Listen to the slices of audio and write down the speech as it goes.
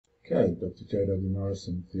Okay, Dr. J.W.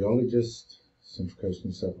 Morrison, theologist, Central Coast,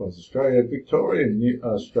 New South Wales, Australia. Victoria and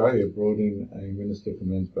Australia brought in a Minister for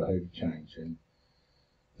Men's Behaviour Change, and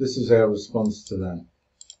this is our response to that.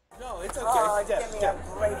 No, it's okay. Oh, give me a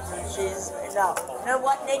break, Jesus. No. You know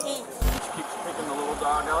what, Nikki? She keeps picking the little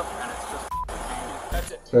dog up, and it's just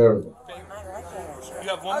that's it. Terrible. You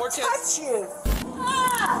have one more chance. Touch you.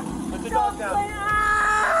 Ah! Put the dog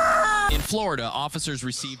down. In Florida, officers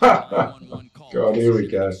received a 911 call God, here we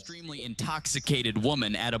go. an extremely intoxicated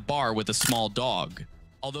woman at a bar with a small dog.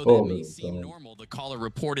 Although that may seem normal, the caller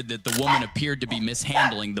reported that the woman appeared to be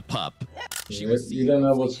mishandling the pup. You don't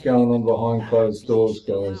know what's going on behind closed doors,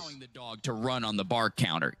 guys. Allowing the dog to run on the bar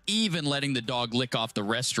counter, even letting the dog lick off the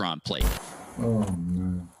restaurant plate. Oh,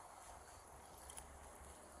 no.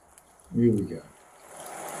 Here we go.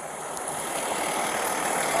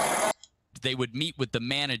 They would meet with the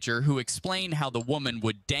manager, who explained how the woman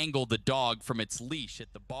would dangle the dog from its leash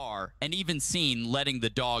at the bar, and even seen letting the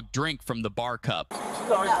dog drink from the bar cup. She's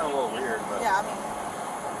always been a little weird, but Yeah, I mean,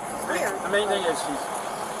 weird. the main thing is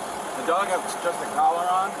the dog has just a collar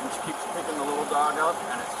on, and she keeps picking the little dog up,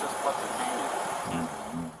 and it's just fucking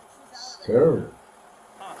painful. It's terrible.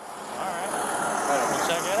 All right. We'll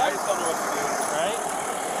check it out. I just don't know what to do, right?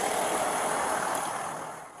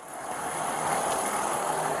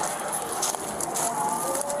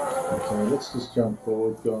 Okay, let's just jump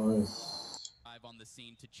forward, guys. On the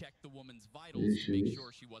scene to check the woman's vitals to make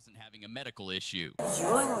sure she wasn't having a medical issue.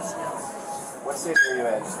 What city are you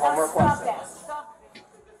in? Just one more question.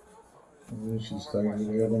 And then she's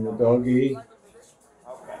taking it out on the doggy.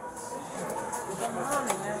 Okay.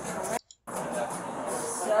 I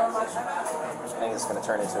think it's going to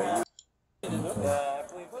turn into a U.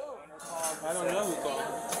 I don't know who called.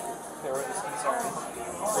 They were just concerned.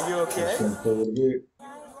 Are you okay? Just jump forward a bit.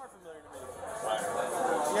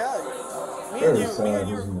 Yeah. Very sad,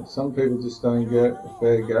 isn't it? Some people just don't get a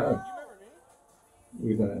fair go.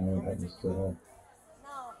 We don't know what happens to her.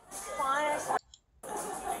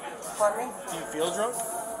 Pardon me? Do you feel drunk?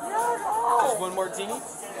 No. Just one martini?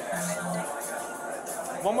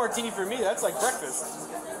 One martini for me, that's like breakfast.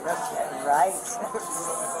 Right.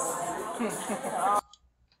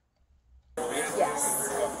 Yes.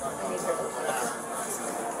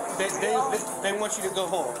 They want you to go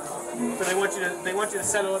home. So they want you to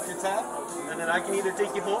settle up your tab, and then I can either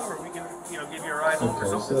take you home or we can, give you a ride home or Okay,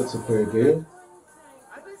 something. so that's a fair deal.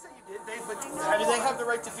 I didn't say you did, but how do they have the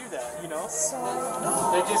right to do that, They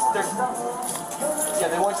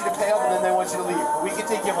want you to pay up and then they want you to leave. We can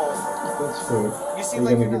take you home. That's fair. You seem We're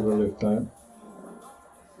like going to you're give her a lift home.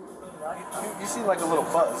 You seem like a little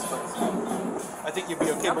buzz, but I think you'll be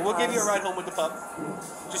okay, but we'll give you a ride home with the pup.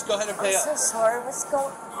 Just go ahead and pay I'm so up. sorry. What's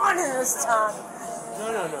going on in this town?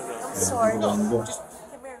 No. I'm sorry. No, just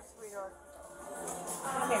Come here, sweetheart.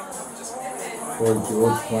 Come here. Boy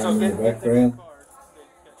George playing in the background.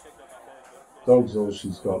 Dog's all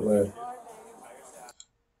she's got left. We're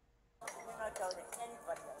not going to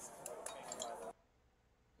anybody else.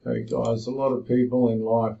 Okay, guys, a lot of people in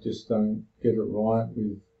life just don't get it right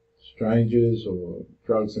with strangers or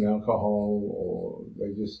drugs and alcohol, or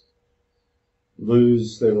they just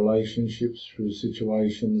lose their relationships through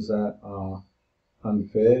situations that are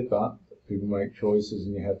unfair, but people make choices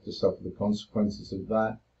and you have to suffer the consequences of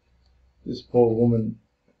that. This poor woman,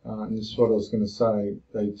 and this is what I was going to say,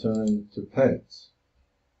 they turned to pets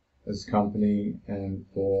as company and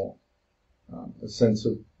for a sense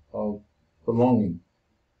of belonging.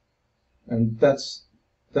 And that's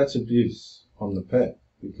abuse on the pet,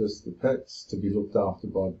 because the pet's to be looked after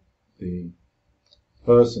by the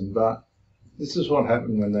person. But this is what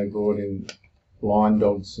happened when they brought in blind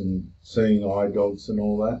dogs and seeing eye dogs and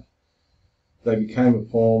all that. They became a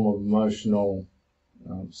form of emotional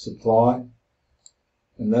supply,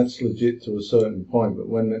 and that's legit to a certain point, but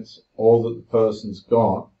when it's all that the person's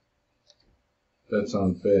got, that's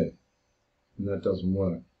unfair, and that doesn't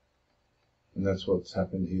work. And that's what's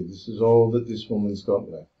happened here. This is all that this woman's got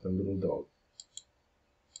left, a little dog.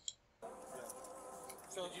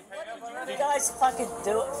 So did you pay up You already? guys fucking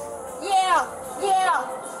do it. Yeah.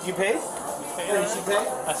 you paid? Did she pay?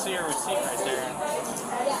 I see your receipt right there.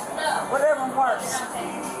 Whatever works.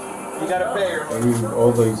 You gotta pay her.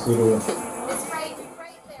 All these little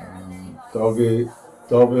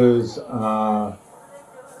doggers are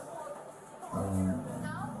I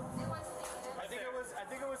think it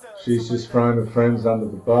was she's just throwing her friends under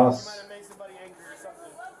the bus. made somebody angry or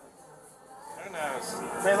something. Who knows?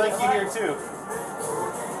 They like you here too.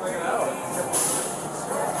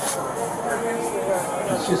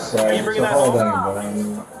 It's just sad. It's a holiday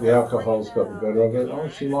environment. The alcohol's got the better of it. Oh,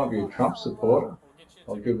 she might be a Trump supporter.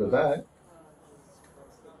 I'll give her that.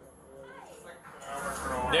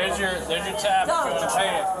 There's your tab if you want to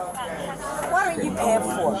pay it. What are you paying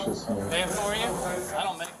for? Vicious man. Paying for you? I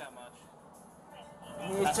don't make that much.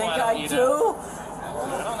 You That's think why I I don't eat do? I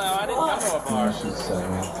don't know. I didn't go to a bar. Now she's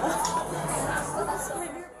saying.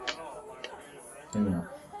 Yeah.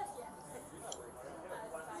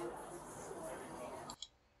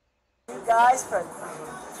 You guys, but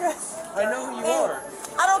I know who you are.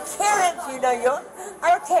 I don't care if you know you. I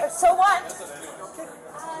don't care. So what?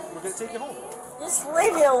 We're going to take you home. Just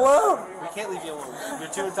leave me alone. We can't leave you alone. You're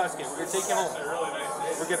too intoxicated. We're going to take you home.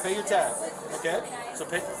 We're going to pay your tab. Okay? So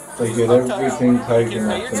pay. They get everything taken You can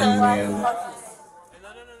pay up your from tab. them. No.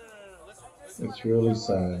 Listen. It's really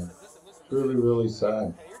sad. Really, really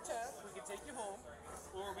sad. Pay your tab. We can take you home.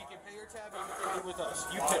 Or we can pay your tab and you can be with us.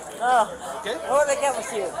 You tip. Oh, Okay? what did I get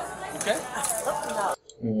with you? Okay? No.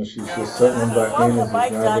 You know, she's just setting them back in as if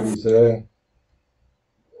nobody's there.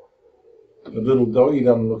 The little doggy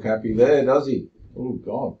doesn't look happy there, does he? Oh,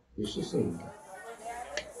 God. Vicious little dog.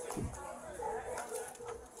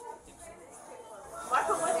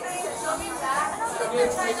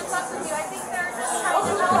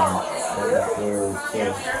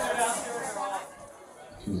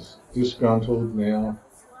 She's disgruntled now.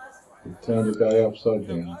 Turned the day upside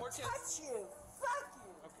down.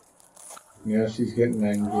 Now she's getting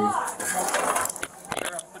angry.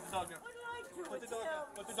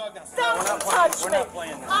 Put the dog down. Don't touch me.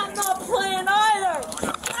 I'm not playing either.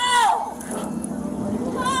 Ow!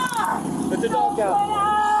 Ah! Put the dog down.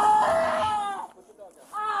 Ah! Put the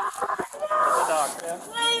dog.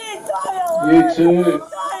 Please, die You alone. too.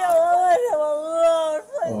 Die alone. Leave him alone.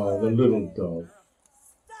 Please. Oh, the little dog.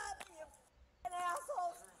 Stop me, you f***ing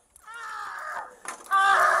assholes. Ah!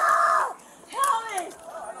 Ah! Help me.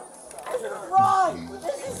 This is wrong.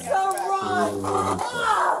 This is so wrong.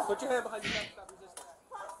 Ah! Put your hand behind your back and stop resisting.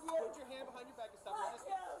 Fuck you. Put your hand behind your back and stop Fuck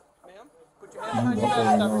resisting. you. Ma'am, put your hand behind your Not back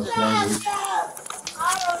very and stop nice resisting. language.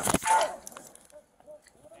 I don't care.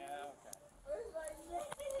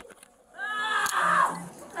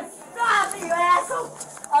 Stop you, asshole!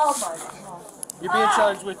 Oh my God. You're being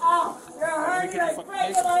charged with. Oh, you're hurting me.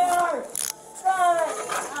 Breaking my heart.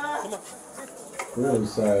 Come on. Really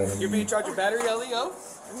sad. You're being charged with battery LEO,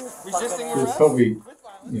 resisting They're arrest. probably,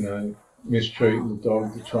 you know, mistreating the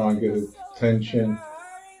dog to try and get attention.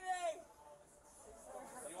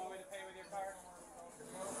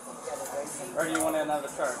 Or do you want another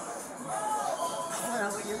card?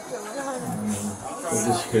 They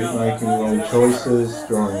just keep making wrong choices,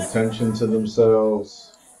 drawing attention to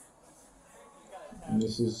themselves. And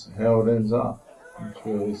this is how it ends up. It's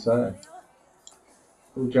really sad.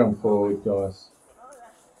 We'll jump forward, guys.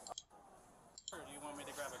 Or do you want me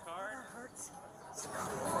to grab a card?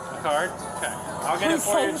 A card? Okay. I'll get it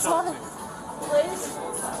for you. Please.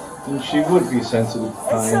 And she would be sensitive to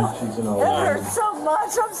pain. She's an old It lady. hurts so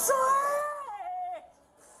much. I'm sorry.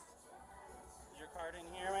 Your card in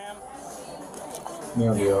here, ma'am?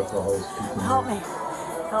 Now the alcohol's kicking Help in. me.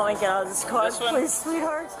 Help me get out of this car, This one? please,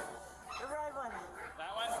 sweetheart. The right one.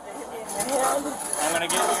 That one? Hit me in the hand. I'm going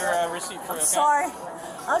to give you your receipt for you, okay? Sorry.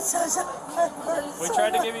 I'm so sorry. We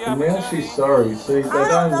tried to give you And now opportunity. she's sorry. See, they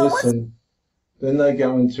don't listen. Then they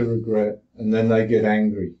go into regret, and then they get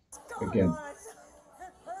angry again.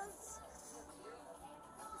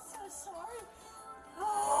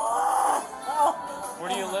 Where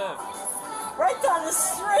do you live? Right down the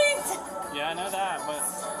street. Yeah, I know that, but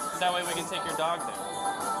that way we can take your dog there.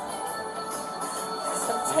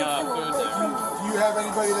 We got food there. Do you have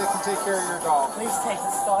anybody that can take care of your dog? Please take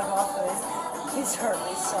this dog off me. He's hurt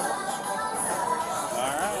me so much.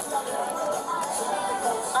 Alright.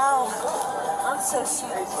 Oh, I'm so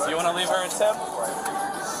sorry. You want to leave her a tip?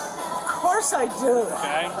 Of course I do.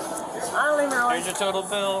 Okay. I don't even know. Here's your total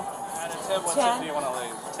bill. Add a tip. What 10. tip do you want to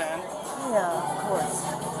leave? 10? Yeah, of course.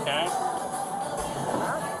 Okay.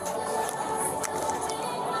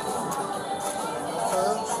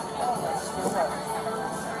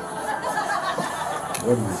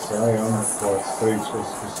 What do you say? I'm quite speechless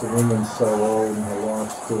because the woman's so old and her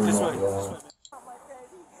life's still This not way. right.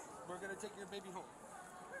 We're going to take your baby home.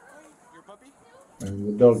 Your puppy? And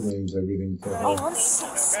the dog means everything to Oh, her. I'm so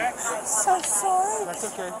sorry. I'm so sorry. That's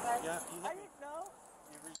okay. Yeah. I didn't know.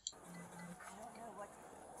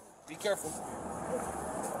 Be careful.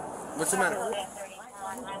 What's the matter?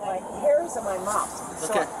 My hair's in my mouth.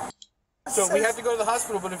 Okay. So we have to go to the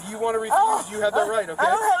hospital, but if you want to refuse, Oh, you have that right, okay?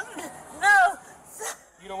 I don't have. No.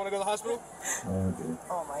 You don't want to go to the hospital? Oh, dear.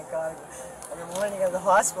 Oh my God. I've been wanting to go to the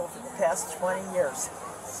hospital for the past 20 years.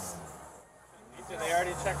 Did they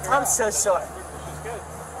already check her I'm out? so sorry. She's good.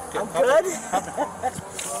 I'm good.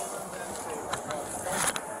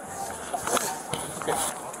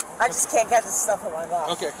 I just can't get this stuff in my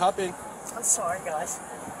mouth. Okay, hop in. I'm sorry, guys.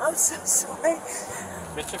 I'm so sorry.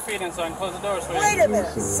 Get your feet in so I can close the doors for you. Wait a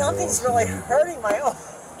minute. Something's really hurting my arm.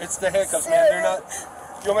 It's the handcuffs, man. They're not.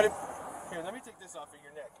 You want me to? Here, let me take this off of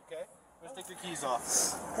your neck, okay? Let's take the keys off.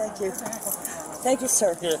 Thank you. Thank you,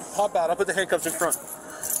 sir. Here, hop out. I'll put the handcuffs in front.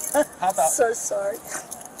 Hop out. So sorry.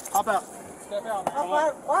 Hop out. Step out.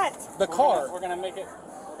 What? The car. We're gonna make it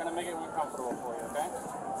more comfortable for you, okay?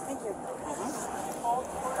 Thank you.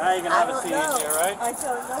 Now you can have a seat know. here, right? I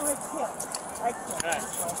don't know. I can't.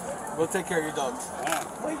 Okay. We'll take care of your dogs.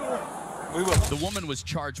 Will you? We will. The woman was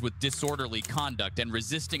charged with disorderly conduct and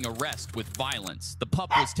resisting arrest with violence. The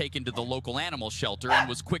pup was taken to the local animal shelter and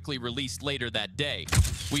was quickly released later that day.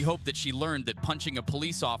 We hope that she learned that punching a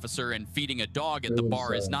police officer and feeding a dog at the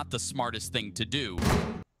bar is not the smartest thing to do.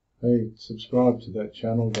 Hey, subscribe to that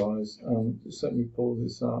channel, guys. Just let me pull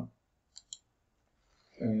this up.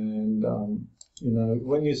 And, you know,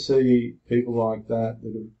 when you see people like that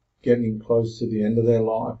that are getting close to the end of their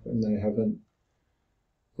life and they haven't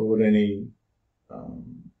brought any,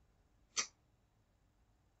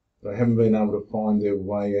 they haven't been able to find their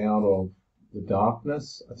way out of the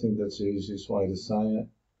darkness, I think that's the easiest way to say it.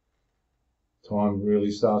 Time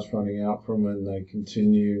really starts running out for them and they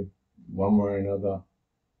continue one way or another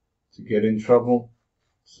to get in trouble.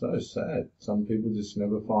 So sad. Some people just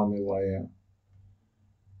never find their way out.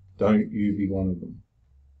 Don't you be one of them.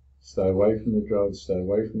 Stay away from the drugs, stay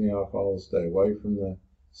away from the alcohol, stay away from the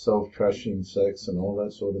self-trashing sex and all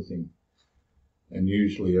that sort of thing. And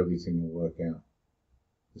usually everything will work out.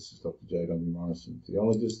 This is Dr. J.W. Morrison,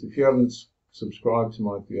 theologist. If you haven't subscribed to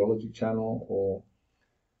my theology channel or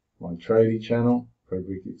my tradie channel,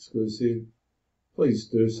 Frederick Exclusive, please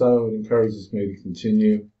do so. It encourages me to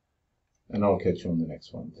continue. And I'll catch you on the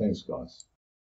next one. Thanks, guys.